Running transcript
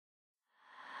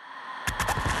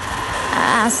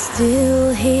I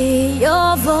still hear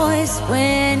your voice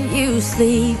when you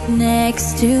sleep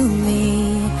next to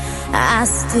me. I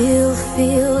still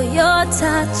feel your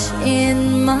touch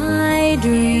in my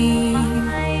dream.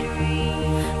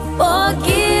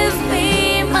 Forgive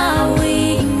me my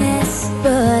weakness,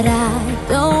 but I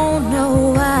don't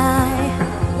know why.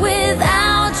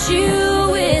 Without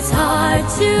you, it's hard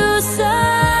to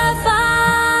survive.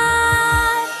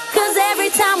 'Cause every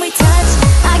time we touch,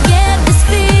 I get this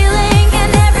feeling,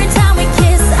 and every time we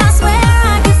kiss, I swear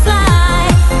I could fly.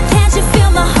 Can't you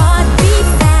feel my heart beat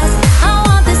fast? I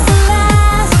want this to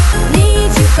last.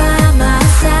 Need you by my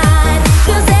side.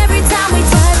 'Cause every time we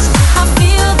touch, I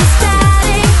feel the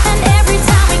static, and every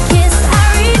time we kiss, I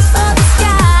reach for the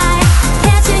sky.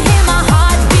 Can't you hear my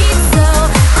heart beat so?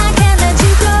 I can't let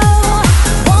you go.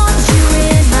 Want you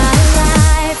in my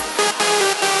life.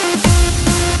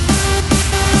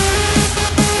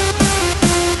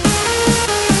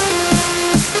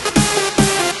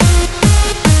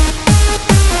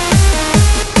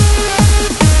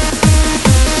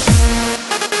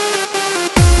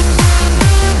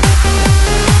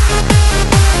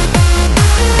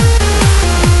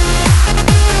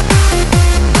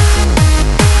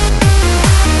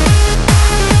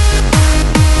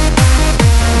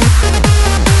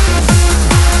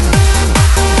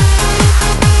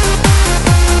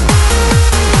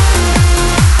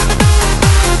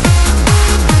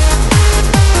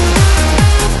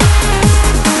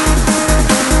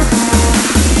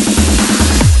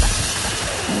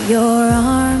 Your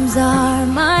arms are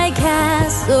my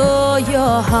castle,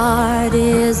 your heart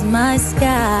is my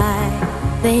sky.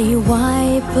 They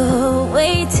wipe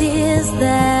away tears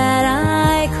that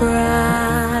I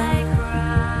cry.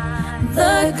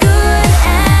 The good